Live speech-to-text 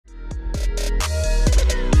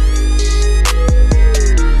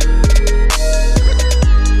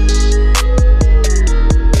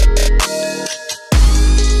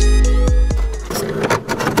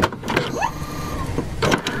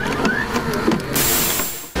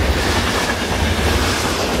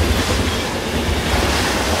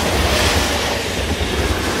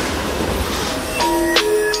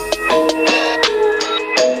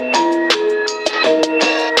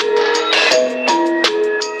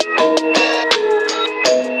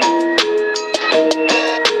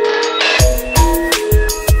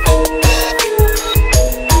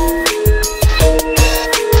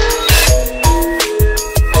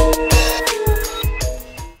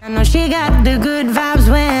good vibes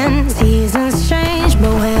when seasons change,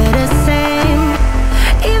 but we're the same.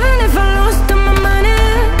 Even if I lost all my money,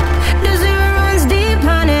 the zero runs deep,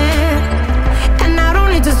 honey. And I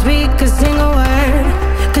don't need to speak a single word,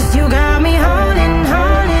 'cause you got me holding,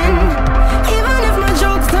 holding. Even if my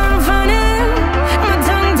jokes aren't funny, my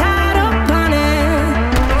tongue tied up on it.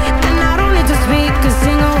 And I don't need to speak a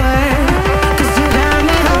single word, 'cause you got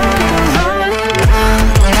me holding, holding.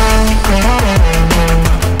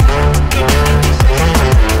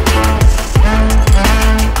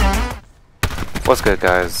 What's good,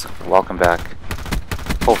 guys? Welcome back.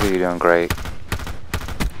 Hopefully you're doing great.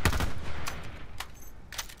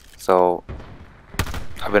 So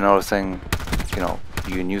I've been noticing,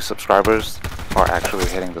 you new subscribers are actually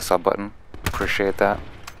hitting the sub button. Appreciate that.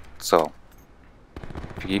 So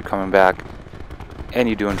if you keep coming back and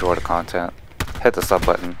you do enjoy the content, hit the sub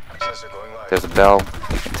button. There's a bell,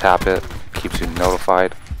 you can tap it, keeps you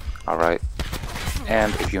notified. Alright.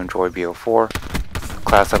 And if you enjoy BO4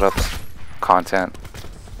 class setups, content,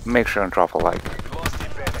 make sure and drop a like.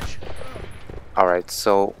 Alright,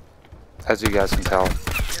 so as you guys can tell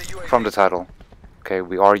from the title, okay,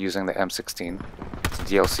 we are using the M16. It's a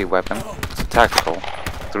DLC weapon. It's a tactical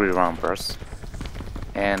 3-round burst.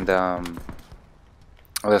 And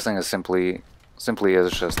this thing is simply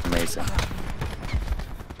is just amazing.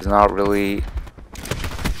 It's not really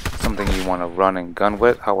something you want to run and gun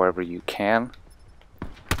with, however you can.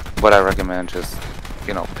 But I recommend just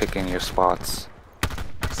picking your spots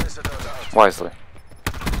wisely.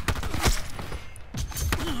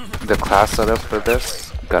 The class setup for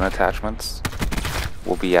this, gun attachments,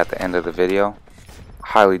 will be at the end of the video.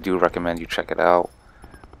 Highly do recommend you check it out.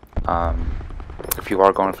 If you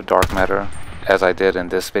are going for DARKMATTER, as I did in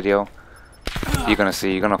this video, you're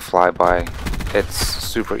gonna fly by. It's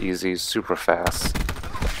super easy, super fast.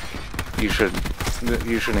 You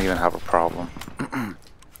shouldn't even have a problem.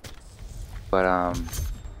 But I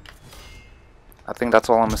think that's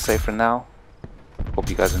all I'm gonna say for now. Hope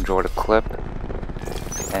you guys enjoyed the clip,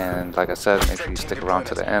 and like I said, make sure you stick around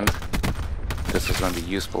to the end. This is gonna be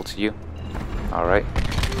useful to you. Alright.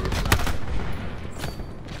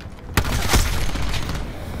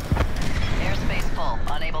 Airspace full,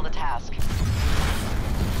 unable to task.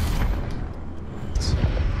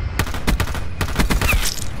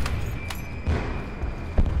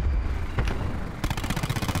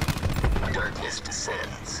 Darkness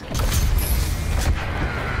descends.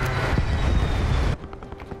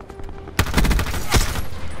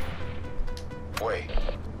 Wait.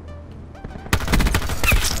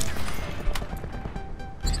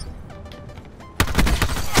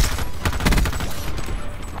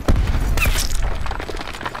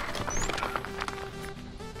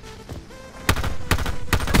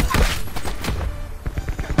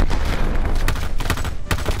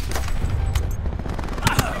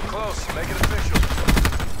 Close, make it official.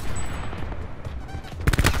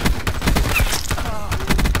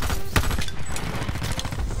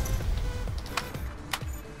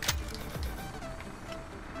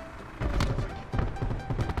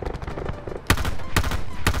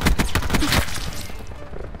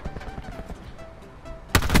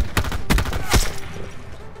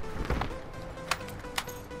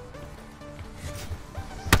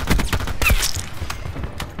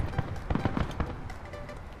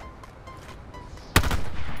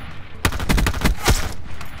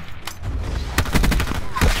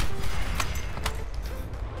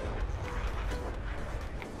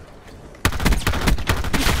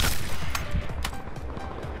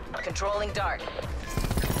 Controlling dark.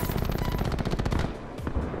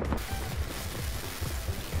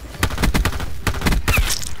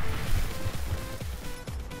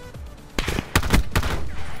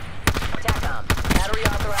 TACOM, battery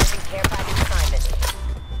authorizing care package assignment.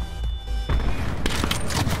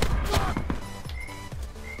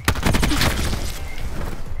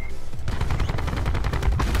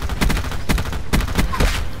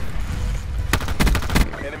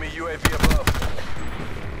 Enemy UAV above.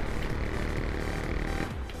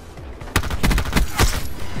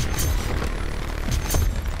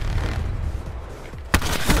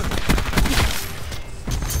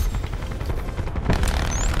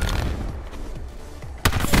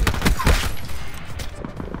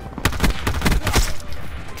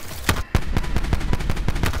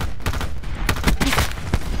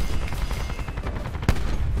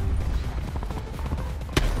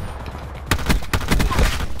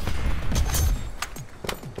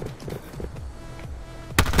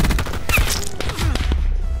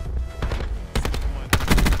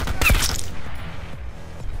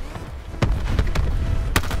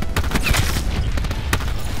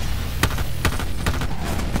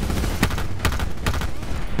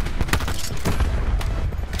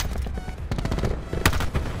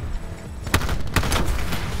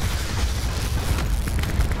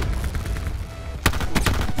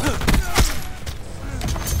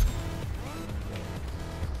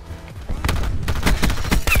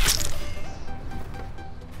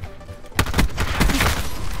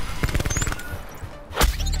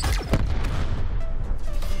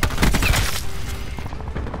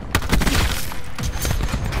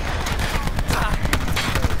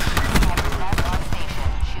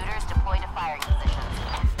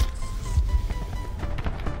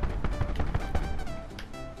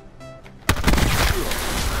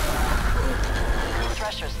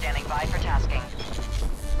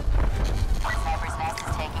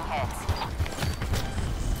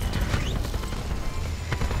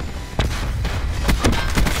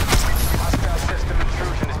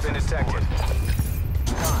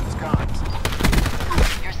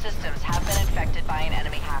 detected by an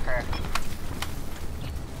enemy hacker.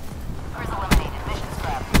 First eliminated. Mission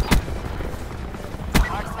scrap.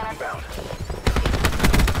 Marksman Inbound.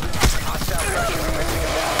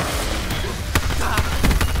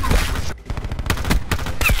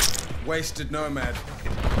 Wasted Nomad.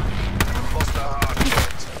 Lost the hard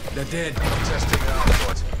point. They're dead. Testing hard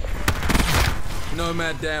point.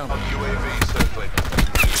 Nomad down. UAV circling.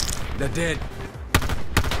 They're dead.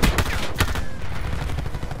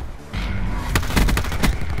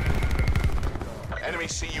 Enemy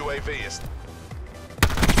CUAV is.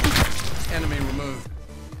 Enemy removed.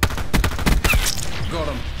 Got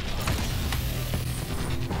him.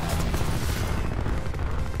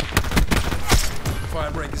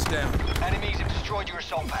 Firebreaker's down. Enemies have destroyed your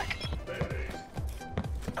assault pack.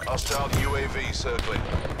 Hostile UAV circling.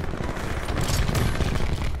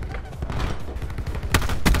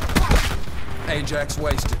 Ajax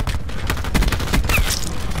wasted.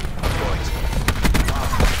 Point.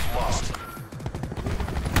 Lost.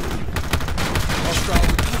 Hostile.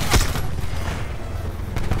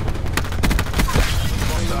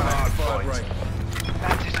 Lost the hard point. Firebreak.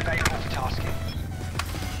 Anticipated for tasking.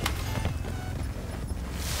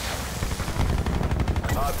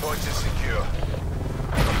 Hard point is secure.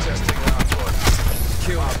 Testing hard point.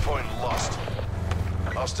 Kill. Hard point lost.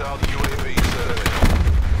 Hostile UAV circling.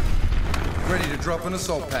 Ready to drop an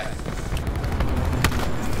assault pack.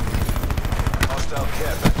 Hostile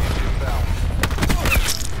care package inbound.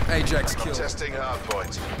 Ajax killed. Testing hard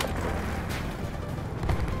point.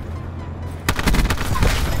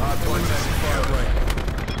 Hard point is secure. Firebreak.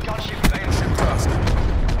 Gunship available. Task.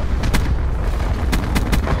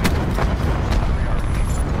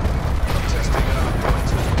 Testing hard point.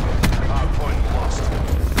 Hard point lost.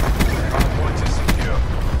 Hard point is secure.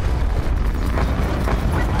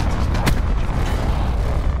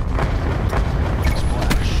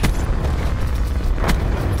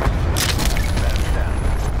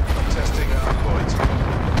 Testing hard point.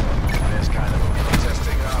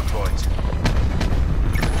 Testing hard point.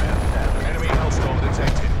 Enemy hellstorm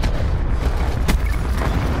detected.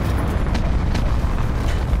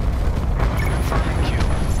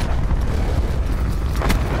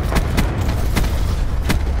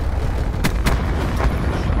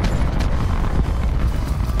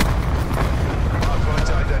 Hard point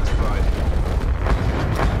identified.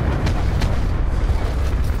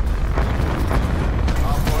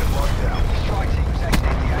 Hard point locked down. Strike teams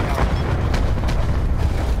exiting the AO.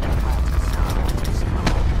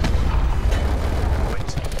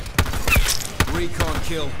 Point. Recon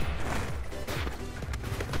kill.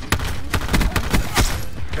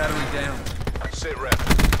 Battery down. Sit rep.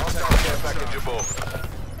 Hostile care package above.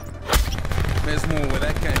 There's more where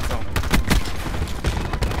that came from.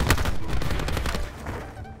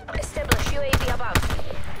 Establish UAV above.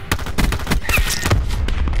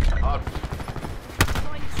 Hard.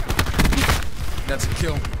 That's a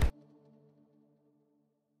kill.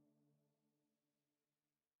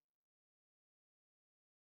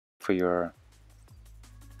 For your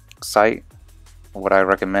sight, what I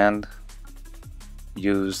recommend,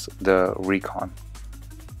 use the recon.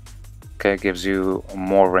 Okay, it gives you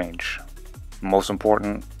more range. Most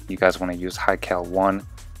important, you guys want to use high cal 1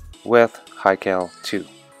 with high cal 2.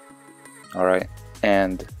 Alright,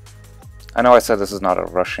 and I know I said this is not a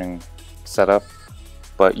rushing setup,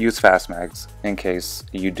 but use fast mags in case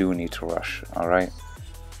you do need to rush. Alright,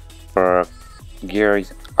 for gear,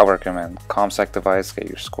 I recommend ComSec device, get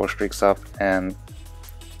your score streaks up, and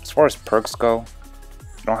as far as perks go,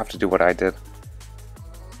 you don't have to do what I did.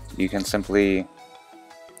 You can simply,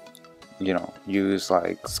 you know, use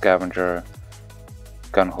like scavenger,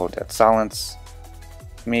 gunho dead silence.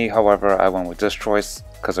 Me, however, I went with this choice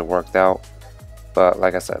because it worked out. But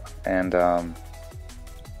like I said, and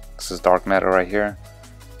this is Dark Matter right here.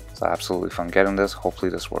 It's absolutely fun getting this.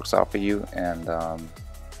 Hopefully this works out for you. And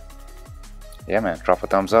yeah, man, drop a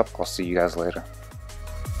thumbs up. I'll see you guys later.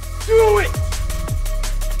 Do it!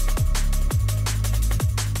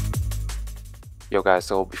 Yo guys,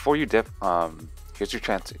 so before you dip, here's your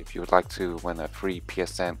chance. If you would like to win a free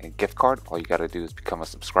PSN and gift card, all you gotta do is become a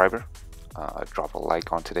subscriber. Drop a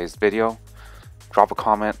like on today's video, drop a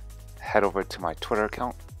comment, head over to my Twitter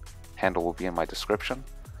account, handle will be in my description.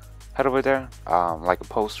 Head over there, like a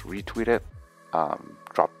post, retweet it,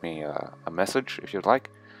 drop me a message if you'd like,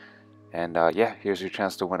 and yeah, here's your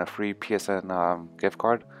chance to win a free PSN gift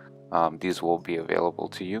card. These will be available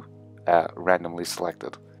to you randomly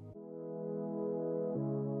selected.